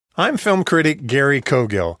I'm film critic Gary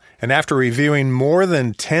Cogill, and after reviewing more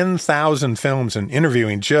than 10,000 films and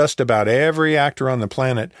interviewing just about every actor on the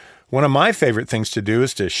planet, one of my favorite things to do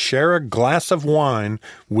is to share a glass of wine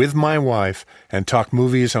with my wife and talk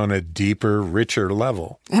movies on a deeper, richer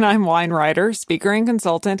level. And I'm wine writer, speaker, and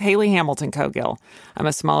consultant Haley Hamilton Cogill. I'm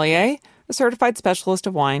a sommelier, a certified specialist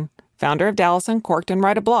of wine, founder of Dallas Uncorked, and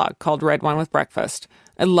write a blog called Red Wine with Breakfast.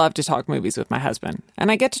 I love to talk movies with my husband,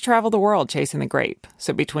 and I get to travel the world chasing the grape.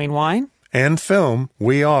 So between wine and film,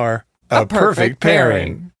 we are a perfect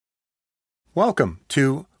pairing. Welcome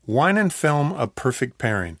to Wine and Film, A Perfect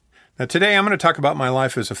Pairing. Now, today I'm going to talk about my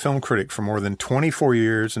life as a film critic for more than 24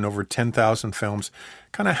 years and over 10,000 films,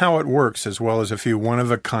 kind of how it works, as well as a few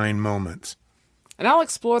one-of-a-kind moments. And I'll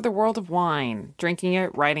explore the world of wine, drinking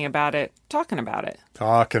it, writing about it, talking about it.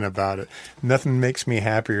 Talking about it. Nothing makes me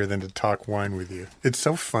happier than to talk wine with you. It's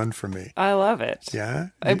so fun for me. I love it. Yeah?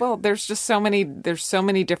 Well, there's so many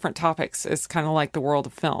different topics. It's kind of like the world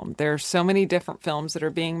of film. There's so many different films that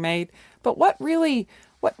are being made. But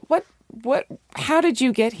how did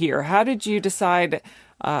you get here? How did you decide,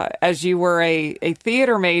 as you were a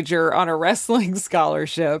theater major on a wrestling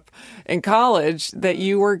scholarship in college, that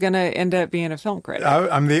you were going to end up being a film critic?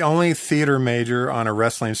 I'm the only theater major on a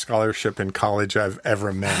wrestling scholarship in college I've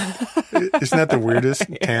ever met. Isn't that the weirdest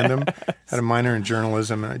tandem? I had a minor in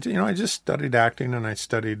journalism. And I just studied acting and I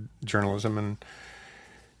studied journalism and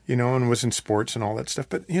was in sports and all that stuff.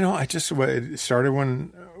 But, it started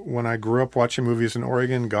when I grew up watching movies in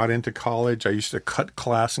Oregon, got into college. I used to cut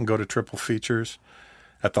class and go to triple features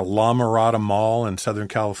at the La Mirada Mall in Southern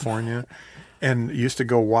California, and used to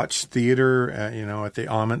go watch theater, at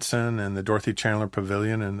the Amundsen and the Dorothy Chandler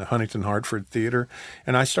Pavilion and the Huntington Hartford Theater.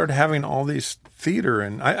 And I started having all these theater,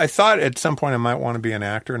 and I thought at some point I might want to be an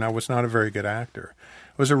actor, and I was not a very good actor.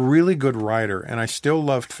 I was a really good writer, and I still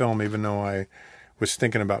loved film, even though I was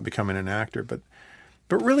thinking about becoming an actor. But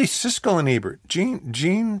really, Siskel and Ebert, Gene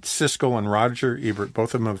Siskel and Roger Ebert,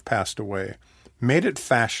 both of them have passed away, made it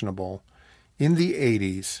fashionable in the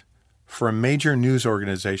 80s for a major news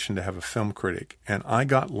organization to have a film critic, and I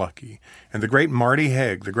got lucky. And the great Marty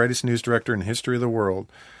Haig, the greatest news director in the history of the world,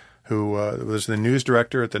 who was the news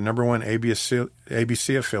director at the number one ABC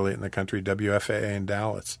affiliate in the country, WFAA in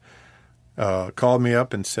Dallas, called me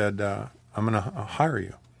up and said, I'm going to hire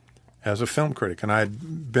you as a film critic. And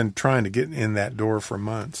I'd been trying to get in that door for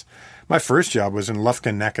months. My first job was in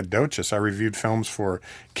Lufkin, Nacogdoches. I reviewed films for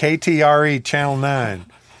KTRE Channel 9.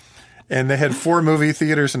 And they had 4 movie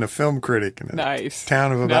theaters and a film critic in a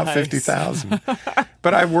town of about 50,000.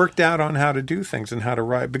 But I worked out on how to do things and how to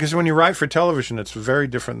write. Because when you write for television, it's very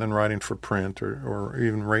different than writing for print or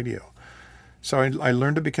even radio. So I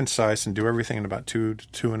learned to be concise and do everything in about 2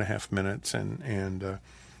 to 2.5 minutes. And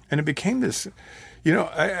it became this...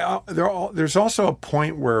 there's also a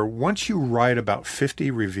point where once you write about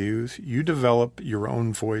 50 reviews, you develop your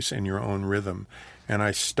own voice and your own rhythm. And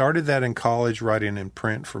I started that in college, writing in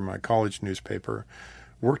print for my college newspaper,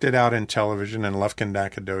 worked it out in television in Lufkin,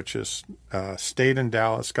 Nacogdoches, stayed in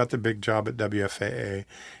Dallas, got the big job at WFAA,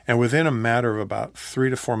 and within a matter of about 3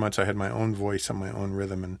 to 4 months, I had my own voice and my own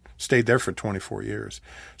rhythm and stayed there for 24 years.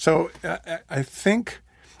 So I think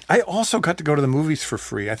I also got to go to the movies for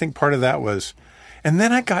free. I think part of that was... And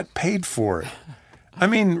then I got paid for it. I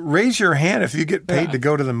mean, raise your hand if you get paid to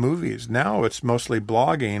go to the movies. Now it's mostly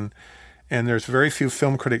blogging, and there's very few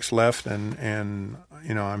film critics left, and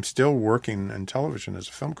I'm still working in television as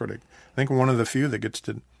a film critic. I think one of the few that gets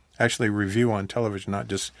to actually review on television, not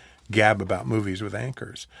just gab about movies with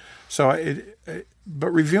anchors. So,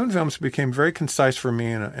 but reviewing films became very concise for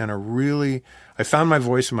me, and I found my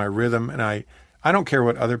voice and my rhythm, and I don't care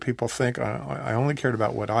what other people think. I only cared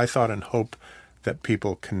about what I thought and hoped that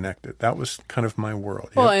people connected. That was kind of my world.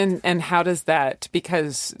 Well, and how does that,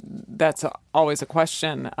 because that's always a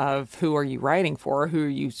question of who are you writing for, who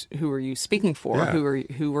are you speaking for,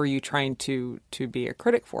 who are you trying to be a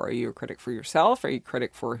critic for? Are you a critic for yourself? Are you a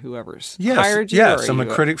critic for whoever's hired you? Yes, I'm a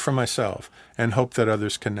critic for myself and hope that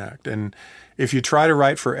others connect. And if you try to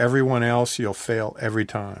write for everyone else, you'll fail every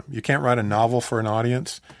time. You can't write a novel for an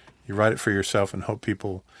audience. You write it for yourself and hope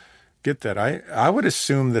people get that. I would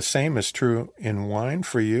assume the same is true in wine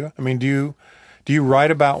for you. I mean, do you write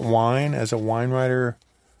about wine as a wine writer?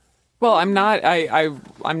 Well, I'm not.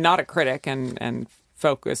 I'm not a critic, and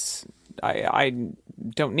focus. I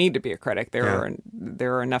don't need to be a critic. There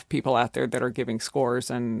are enough people out there that are giving scores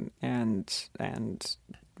and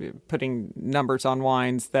putting numbers on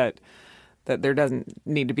wines that there doesn't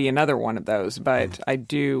need to be another one of those. But I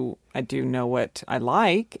do know what I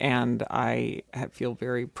like, and I feel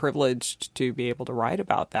very privileged to be able to write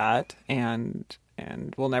about that. And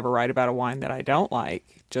and will never write about a wine that I don't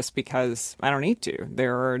like, just because I don't need to.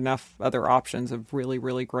 There are enough other options of really,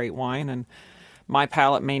 really great wine, and my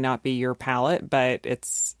palate may not be your palate, but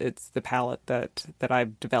it's the palate that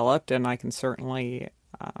I've developed, and I can certainly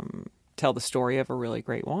tell the story of a really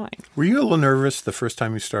great wine. Were you a little nervous the first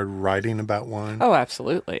time you started writing about wine? Oh,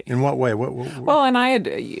 absolutely. In what way? What? Well, and I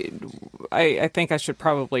think I should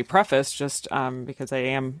probably preface, just because I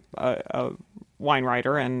am a wine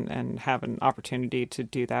writer and have an opportunity to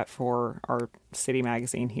do that for our city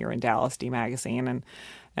magazine here in Dallas, D Magazine,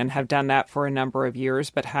 and have done that for a number of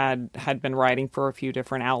years, but had been writing for a few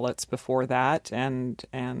different outlets before that, and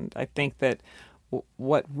I think that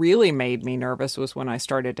what really made me nervous was when I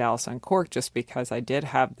started Dallas Uncorked, just because I did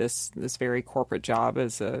have this very corporate job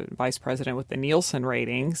as a vice president with the Nielsen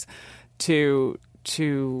ratings to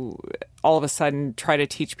all of a sudden try to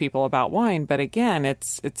teach people about wine. But again,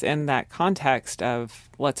 it's in that context of,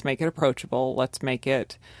 let's make it approachable, let's make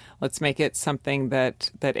it something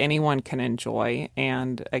that anyone can enjoy.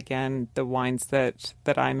 And again, the wines that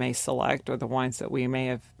I may select, or the wines that we may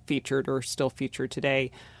have featured or still feature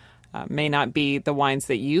today, may not be the wines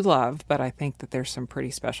that you love, but I think that there's some pretty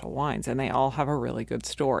special wines, and they all have a really good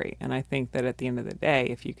story. And I think that at the end of the day,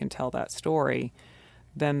 if you can tell that story,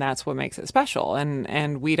 then that's what makes it special.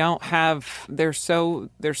 And we don't have, there's so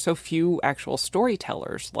few actual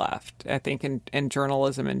storytellers left. I think in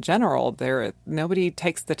journalism in general, nobody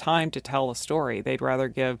takes the time to tell a story. They'd rather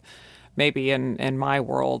give, maybe in my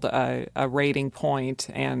world, a rating point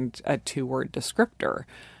and a 2-word descriptor.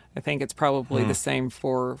 I think it's probably the same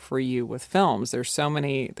for you with films. There's so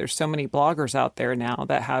many bloggers out there now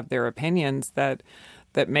that have their opinions that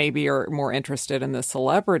maybe are more interested in the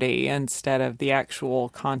celebrity instead of the actual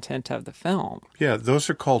content of the film. Yeah, those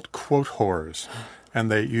are called quote whores,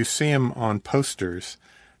 and you see them on posters.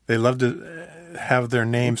 They love to have their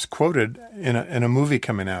names quoted in a movie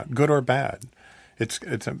coming out, good or bad.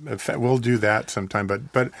 We'll do that sometime,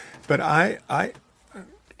 but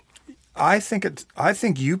I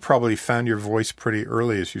think you probably found your voice pretty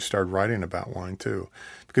early as you started writing about wine too,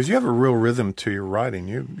 because you have a real rhythm to your writing.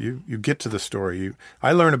 You get to the story.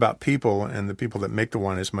 I learn about people and the people that make the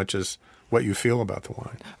wine as much as what you feel about the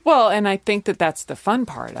wine. Well, and I think that that's the fun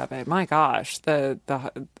part of it. My gosh, the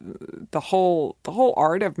whole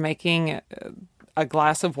art of making a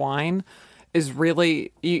glass of wine is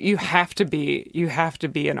really, you have to be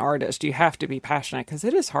an artist. You have to be passionate, because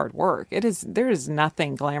it is hard work. There is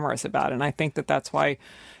nothing glamorous about it. And I think that that's why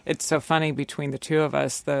it's so funny between the two of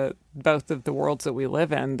us, both of the worlds that we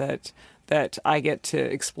live in, that I get to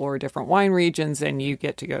explore different wine regions and you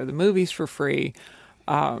get to go to the movies for free.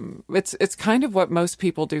 It's kind of what most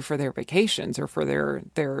people do for their vacations or for their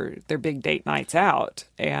big date nights out.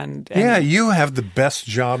 And yeah, you have the best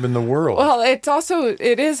job in the world. Well,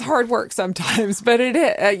 it is hard work sometimes, but it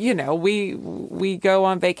is, we go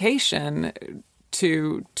on vacation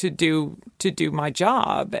to do my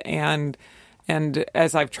job, and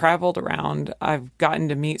as I've traveled around, I've gotten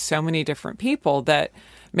to meet so many different people that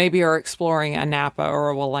maybe are exploring a Napa or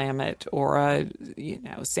a Willamette or a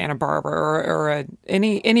Santa Barbara or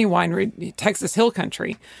any winery, Texas Hill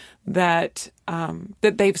Country, that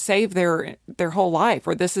they've saved their whole life,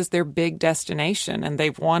 or this is their big destination, and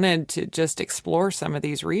they've wanted to just explore some of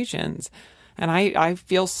these regions. And I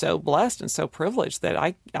feel so blessed and so privileged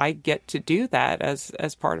that I get to do that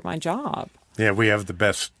as part of my job. Yeah, we have the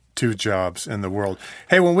best 2 jobs in the world.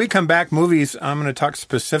 Hey, when we come back, movies, I'm going to talk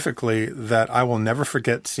specifically that I will never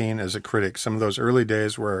forget seeing as a critic, some of those early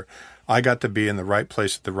days where I got to be in the right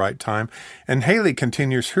place at the right time. And Haley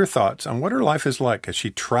continues her thoughts on what her life is like as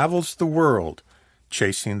she travels the world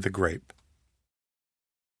chasing the grape.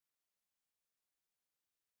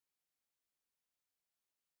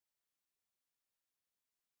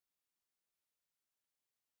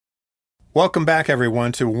 Welcome back,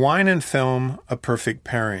 everyone, to Wine and Film, A Perfect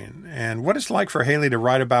Pairing, and what it's like for Haley to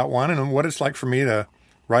write about wine and what it's like for me to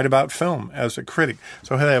write about film as a critic.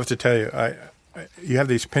 So, Haley, I have to tell you, you have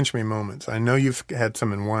these pinch me moments. I know you've had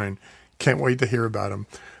some in wine. Can't wait to hear about them.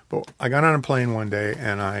 But I got on a plane one day,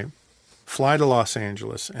 and I fly to Los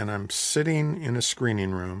Angeles, and I'm sitting in a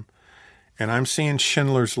screening room, and I'm seeing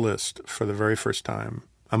Schindler's List for the very first time,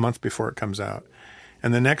 a month before it comes out.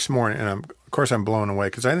 And the next morning, of course I'm blown away,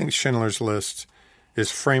 because I think Schindler's List is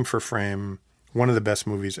frame for frame one of the best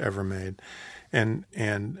movies ever made, and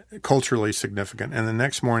culturally significant. And the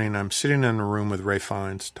next morning I'm sitting in a room with Ray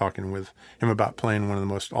Fiennes, talking with him about playing one of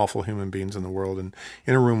the most awful human beings in the world, and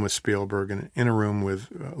in a room with Spielberg, and in a room with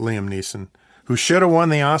Liam Neeson, who should have won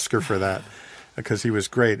the Oscar for that, because he was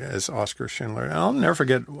great as Oscar Schindler. And I'll never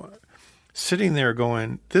forget sitting there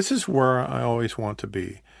going, this is where I always want to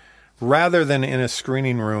be. rather than in a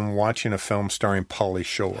screening room watching a film starring Pauly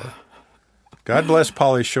Shore. God bless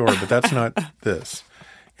Pauly Shore, but that's not this.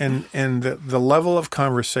 And the level of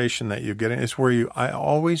conversation that you get in is where I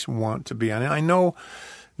always want to be. And I know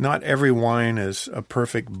not every wine is a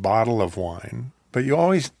perfect bottle of wine, but you're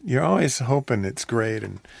always hoping it's great.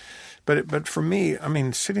 But for me, I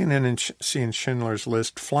mean, sitting in and seeing Schindler's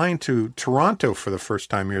List, flying to Toronto for the first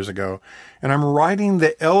time years ago, and I'm riding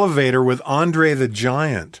the elevator with Andre the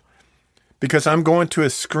Giant because I'm going to a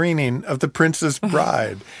screening of The Princess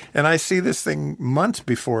Bride. And I see this thing months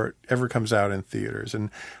before it ever comes out in theaters. And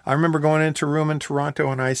I remember going into a room in Toronto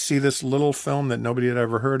and I see this little film that nobody had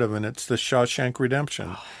ever heard of, and it's The Shawshank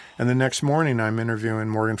Redemption. And the next morning I'm interviewing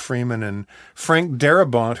Morgan Freeman and Frank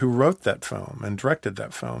Darabont, who wrote that film and directed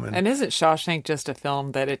that film. And isn't Shawshank just a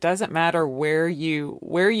film that it doesn't matter where you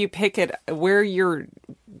pick it,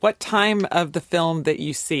 what time of the film that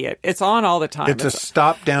you see it? It's on all the time. It's a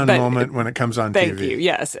stop-down moment when it comes on TV. Thank you.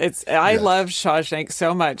 Yes. I love Shawshank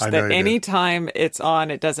so much that anytime it's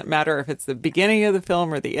on, it doesn't matter if it's the beginning of the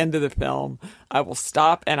film or the end of the film, I will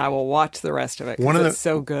stop and I will watch the rest of it because it's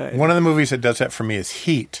so good. One of the movies that does that for me is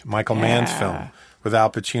Heat, Michael Mann's film, with Al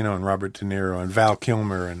Pacino and Robert De Niro and Val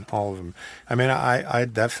Kilmer and all of them. I mean, I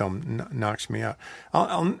that film knocks me out.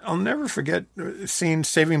 I'll never forget seeing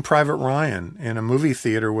Saving Private Ryan in a movie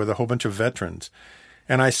theater with a whole bunch of veterans.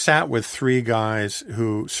 And I sat with three guys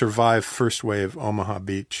who survived first wave Omaha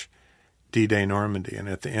Beach, D-Day Normandy. And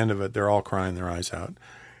at the end of it, they're all crying their eyes out.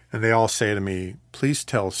 And they all say to me, please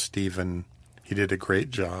tell Steven he did a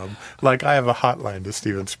great job. Like I have a hotline to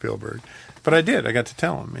Steven Spielberg. But I did. I got to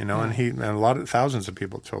tell him, and thousands of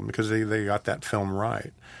people told him because they got that film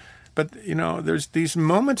right. But, there's these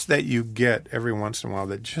moments that you get every once in a while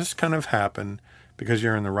that just kind of happen because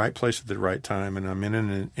you're in the right place at the right time. And I'm in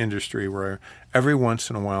an industry where every once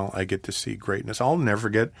in a while I get to see greatness. I'll never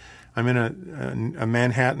forget, I'm in a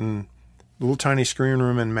Manhattan, little tiny screen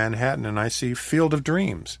room in Manhattan, and I see Field of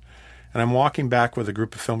Dreams. And I'm walking back with a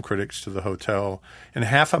group of film critics to the hotel, and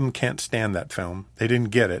half of them can't stand that film. They didn't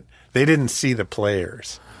get it. They didn't see the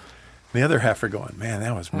players. And the other half are going, man,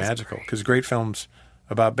 that was magical. Because great films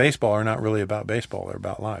about baseball are not really about baseball. They're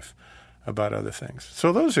about life, about other things.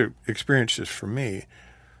 So those are experiences for me.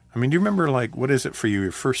 I mean, do you remember, what is it for you,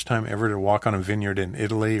 your first time ever to walk on a vineyard in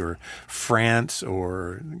Italy or France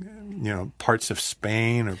or, parts of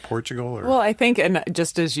Spain or Portugal? Well, I think, and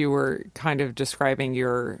just as you were kind of describing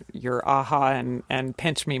your aha and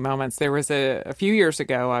pinch me moments, there was a few years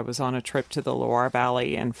ago, I was on a trip to the Loire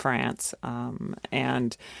Valley in France,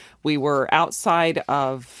 and we were outside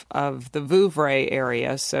of the Vouvray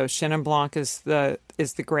area. So Chenin Blanc is the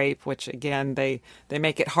grape, which again they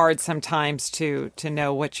make it hard sometimes to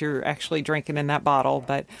know what you're actually drinking in that bottle.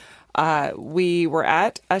 But we were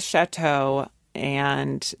at a chateau,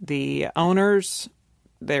 and the owners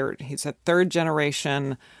he's a third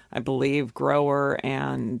generation, I believe, grower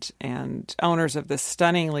and owners of this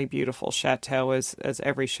stunningly beautiful chateau, as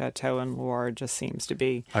every chateau in Loire just seems to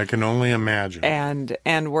be. I can only imagine.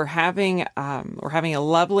 And we're having a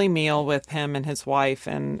lovely meal with him and his wife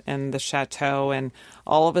and the chateau, and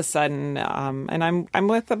all of a sudden, and I'm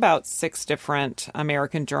with about 6 different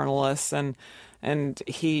American journalists, and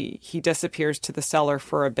he disappears to the cellar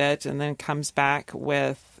for a bit and then comes back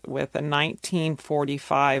with a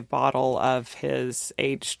 1945 bottle of his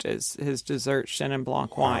dessert Chenin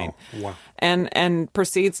Blanc wine. Wow. And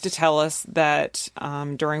proceeds to tell us that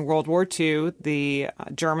during World War II, the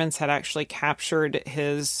Germans had actually captured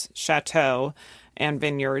his chateau and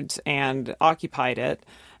vineyards and occupied it.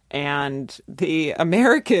 And the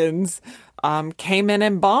Americans came in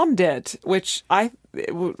and bombed it, which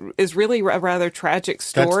is really a rather tragic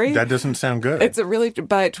story. That doesn't sound good.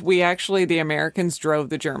 But the Americans drove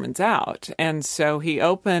the Germans out. And so he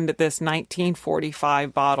opened this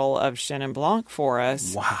 1945 bottle of Chenin Blanc for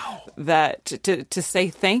us. Wow. That to say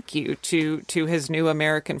thank you to his new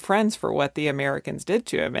American friends for what the Americans did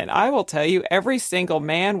to him. And I will tell you, every single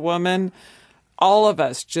man, woman, all of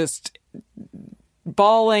us just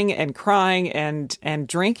bawling and crying and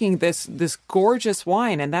drinking this gorgeous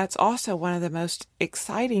wine. And that's also one of the most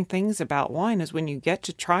exciting things about wine, is when you get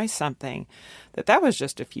to try something that was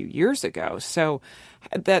just a few years ago. So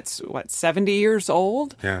that's 70 years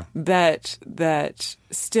old. Yeah. That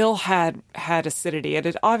still had acidity. It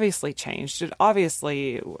had obviously changed. It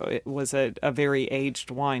was a very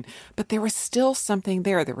aged wine, but there was still something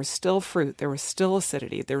there. There was still fruit. There was still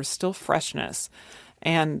acidity. There was still freshness.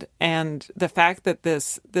 And the fact that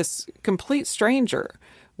this complete stranger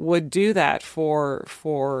would do that for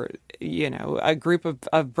a group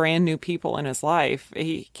of brand new people in his life,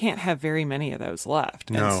 he can't have very many of those left.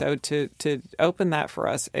 No. And so to open that for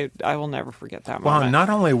us, I will never forget that Well, moment. not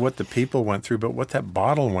only what the people went through, but what that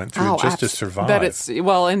bottle went through just to survive. And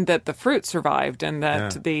that the fruit survived, and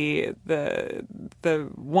that the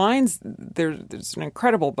wines. There's an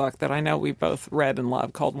incredible book that I know we both read and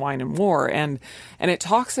love called Wine and War, and it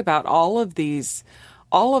talks about all of these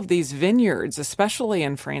vineyards, especially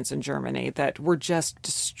in France and Germany, that were just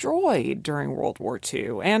destroyed during World War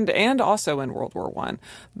II and also in World War I,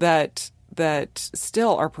 that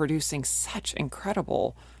still are producing such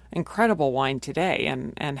incredible wine today.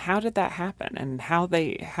 And how did that happen? And how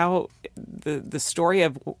the story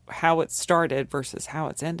of how it started versus how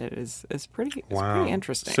it's ended is pretty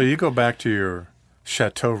interesting. So you go back to your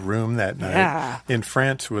chateau room that night in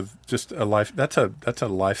France with just a life. That's a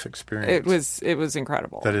life experience. It was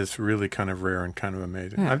incredible. That is really kind of rare and kind of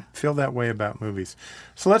amazing. I feel that way about movies.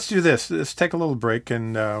 So let's do this. Let's take a little break,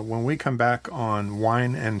 and when we come back on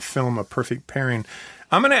Wine and Film, A Perfect Pairing,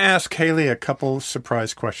 I'm going to ask Haley a couple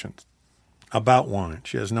surprise questions about wine.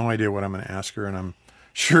 She has no idea what I'm going to ask her, and I'm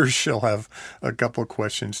sure she'll have a couple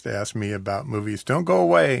questions to ask me about movies. Don't go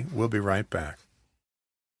away. We'll be right back.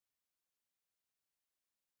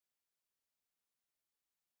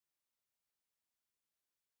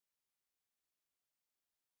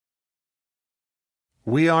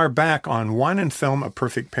 We are back on Wine and Film, A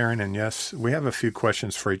Perfect Pairing, and yes, we have a few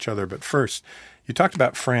questions for each other. But first, you talked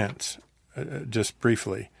about France, just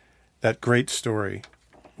briefly, that great story.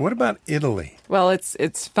 What about Italy? Well,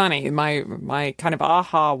 it's funny. My kind of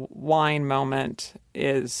aha wine moment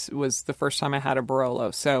was the first time I had a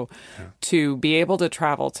Barolo. So to be able to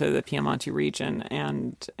travel to the Piemonte region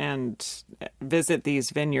and visit these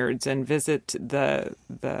vineyards and visit the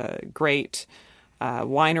great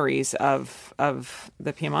wineries of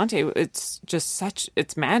the Piemonte,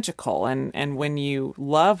 it's magical. And when you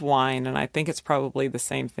love wine, and I think it's probably the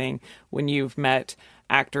same thing when you've met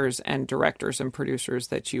actors and directors and producers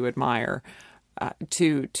that you admire,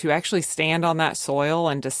 to actually stand on that soil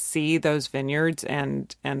and to see those vineyards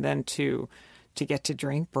and then to get to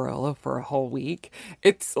drink Barolo for a whole week.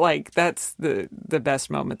 It's like that's the best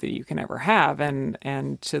moment that you can ever have, and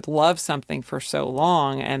to love something for so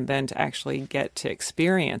long and then to actually get to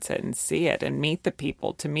experience it and see it and meet the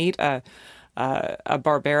people, to meet a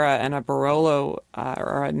Barbera and a Barolo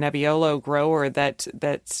or a Nebbiolo grower that's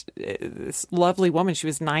this lovely woman. She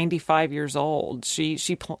was 95 years old.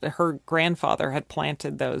 Her grandfather had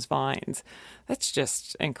planted those vines. That's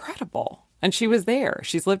just incredible. And she was there.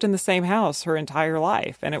 She's lived in the same house her entire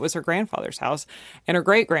life. And it was her grandfather's house and her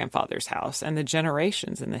great-grandfather's house, and the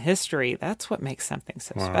generations and the history. That's what makes something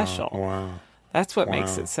so special. Wow. That's what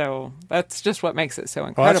makes it so. That's just what makes it so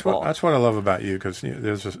incredible. Well, that's what I love about you, because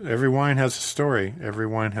every wine has a story. Every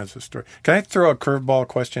wine has a story. Can I throw a curveball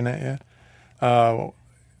question at you?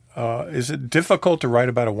 Is it difficult to write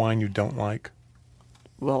about a wine you don't like?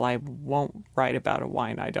 Well, I won't write about a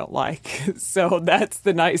wine I don't like. So that's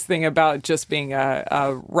the nice thing about just being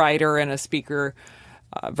a writer and a speaker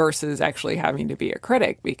versus actually having to be a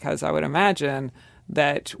critic, because I would imagine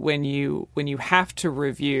that when you have to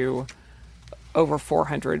review over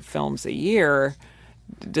 400 films a year,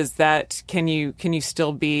 can you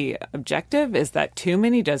still be objective? Is that too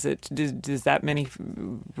many? Does that many,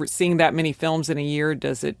 seeing that many films in a year,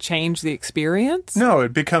 does it change the experience? No,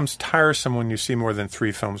 it becomes tiresome when you see more than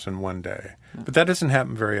 3 films in one day. But that doesn't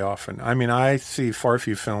happen very often. I mean, I see far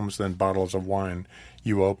fewer films than bottles of wine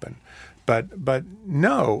you open. But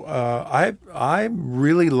no, I'm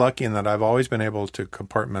really lucky in that I've always been able to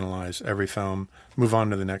compartmentalize every film, move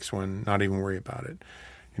on to the next one, not even worry about it.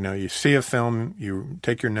 You know, you see a film, you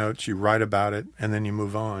take your notes, you write about it, and then you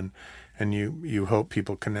move on, and you hope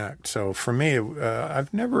people connect. So for me, you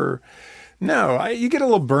get a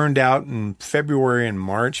little burned out in February and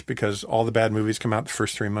March because all the bad movies come out the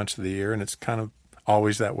first 3 months of the year, and it's kind of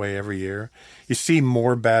always that way every year. You see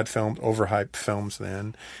more bad films, overhyped films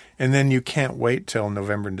then, and then you can't wait till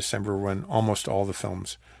November and December when almost all the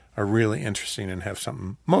films are really interesting and have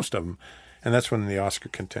something, most of them, and that's when the Oscar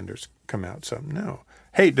contenders come out. So no.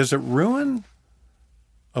 Hey, does it ruin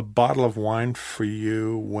a bottle of wine for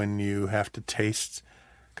you when you have to taste?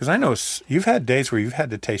 Because I know you've had days where you've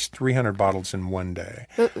had to taste 300 bottles in one day.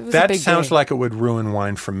 That sounds like it would ruin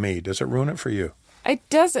wine for me. Does it ruin it for you? It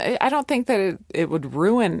does. I don't think that it would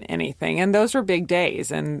ruin anything. And those are big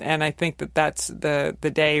days. And I think that that's the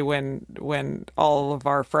day when all of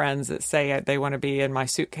our friends that say they want to be in my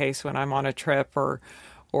suitcase when I'm on a trip or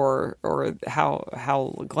or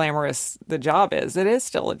how glamorous the job is. It is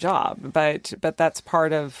still a job, but that's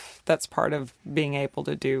part of being able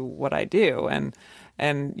to do what I do.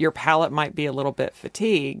 And your palate might be a little bit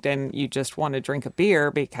fatigued, and you just want to drink a beer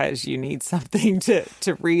because you need something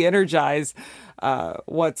to re-energize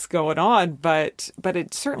what's going on. But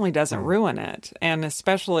it certainly doesn't ruin it, and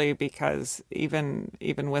especially because even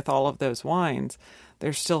with all of those wines,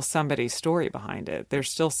 there's still somebody's story behind it. There's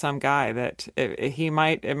still some guy that it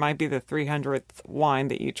might be the 300th wine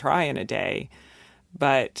that you try in a day,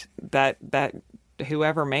 but that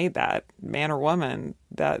whoever made that, man or woman,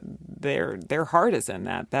 that their heart is in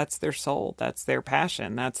that. That's their soul. That's their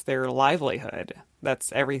passion. That's their livelihood.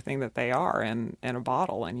 That's everything that they are in a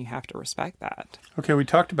bottle, and you have to respect that. Okay, we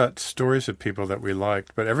talked about stories of people that we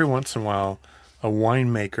liked, but every once in a while, a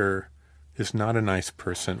winemaker is not a nice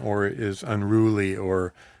person or is unruly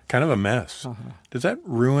or kind of a mess. Does that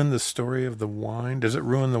ruin the story of the wine? Does it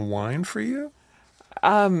ruin the wine for you?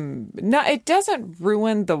 No, it doesn't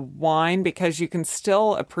ruin the wine because you can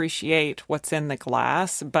still appreciate what's in the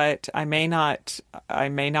glass, but I may not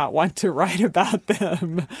want to write about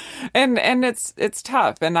them. And it's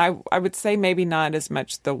tough. And I would say maybe not as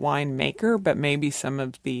much the winemaker, but maybe some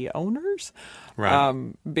of the owners.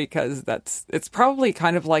 Right. Because it's probably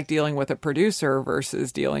kind of like dealing with a producer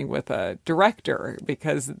versus dealing with a director,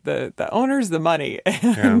 because the owner's the money,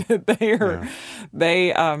 and they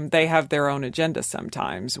have their own agenda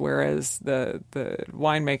sometimes, whereas the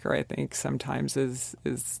winemaker, I think, sometimes is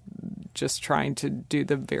just trying to do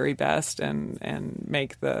the very best and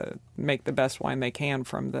make the best wine they can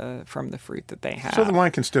from the fruit that they have. So the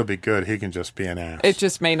wine can still be good. He can just be an ass. It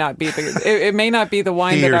just may not be it may not be the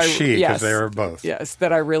wine he that or she, because they are both. Yes,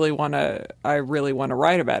 that I really want to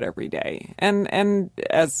write about every day. And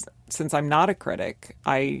since I'm not a critic,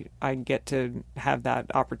 I get to have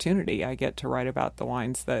that opportunity. I get to write about the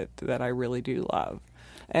wines that I really do love.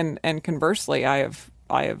 And conversely, I have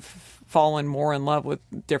fallen more in love with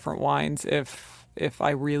different wines if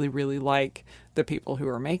I really, really like the people who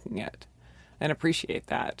are making it and appreciate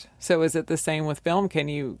that. So is it the same with film? Can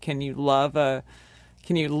you love a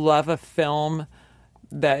film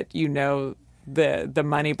that the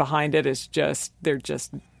money behind it is they're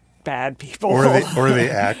just bad people, or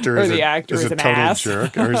the actor or is the actor is is a an total ass.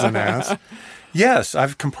 jerk or is an ass? Yes,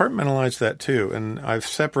 I've compartmentalized that too, and I've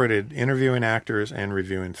separated interviewing actors and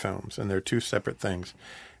reviewing films, and they're two separate things,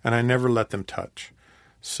 and I never let them touch.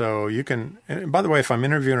 So you can, and by the way, if I'm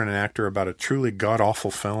interviewing an actor about a truly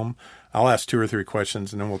god-awful film, I'll ask 2 or 3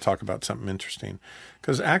 questions, and then we'll talk about something interesting.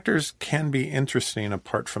 Because actors can be interesting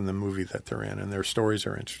apart from the movie that they're in, and their stories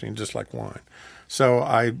are interesting, just like wine. So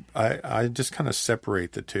I just kind of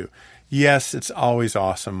separate the two. Yes, it's always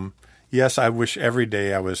awesome. Yes, I wish every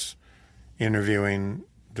day I was interviewing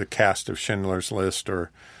the cast of Schindler's List,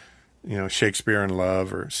 or Shakespeare in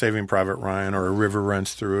Love, or Saving Private Ryan, or A River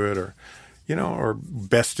Runs Through It, or or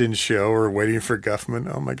Best in Show, or Waiting for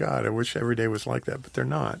Guffman. Oh my God, I wish every day was like that, but they're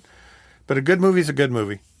not. But a good movie is a good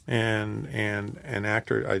movie, and an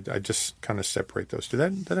actor, I just kind of separate those two.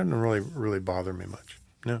 That doesn't really bother me much.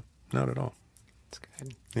 No, not at all. That's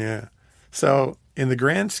good. Yeah. So in the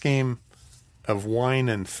grand scheme of wine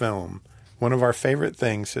and film, one of our favorite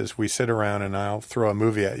things is we sit around and I'll throw a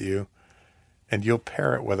movie at you, and you'll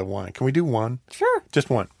pair it with a wine. Can we do one? Sure. Just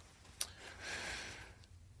one.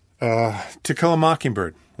 To Kill a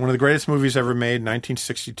Mockingbird, one of the greatest movies ever made,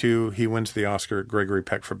 1962. He wins the Oscar, Gregory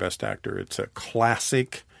Peck, for Best Actor. It's a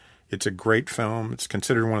classic. It's a great film. It's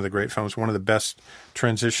considered one of the great films, one of the best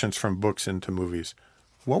transitions from books into movies.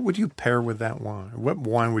 What would you pair with that wine? What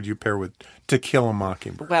wine would you pair with To Kill a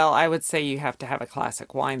Mockingbird? Well, I would say you have to have a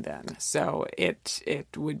classic wine then. So it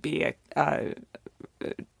would be a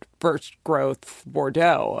first growth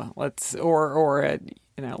Bordeaux. Let's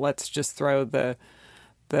just throw the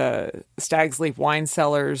Stag's Leap Wine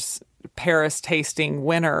Cellars Paris tasting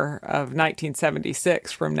winner of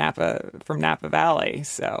 1976 from Napa Valley.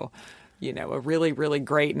 So, a really, really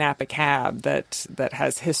great Napa cab that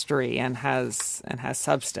has history and has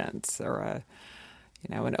substance, or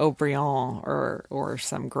an Haut-Brion or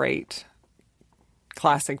some great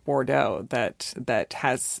classic Bordeaux that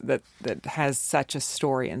has such a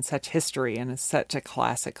story and such history and is such a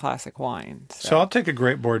classic wine. So I'll take a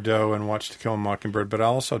great Bordeaux and watch To Kill a Mockingbird, but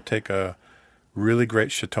I'll also take a really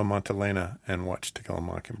great Chateau Montelena and watch To Kill a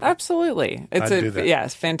Mockingbird. Absolutely. I'd do that.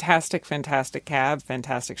 Yes, fantastic cab,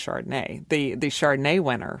 fantastic Chardonnay. The Chardonnay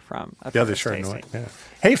winner from the Chardonnay. Yeah.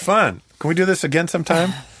 Hey, fun. Can we do this again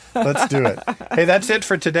sometime? Let's do it. Hey, that's it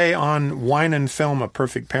for today on Wine and Film, A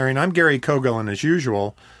Perfect Pairing. I'm Gary Cogill, and as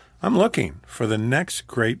usual, I'm looking for the next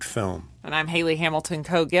great film. And I'm Haley Hamilton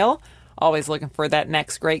Cogill. Always looking for that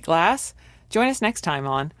next great glass? Join us next time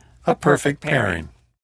on A Perfect Pairing.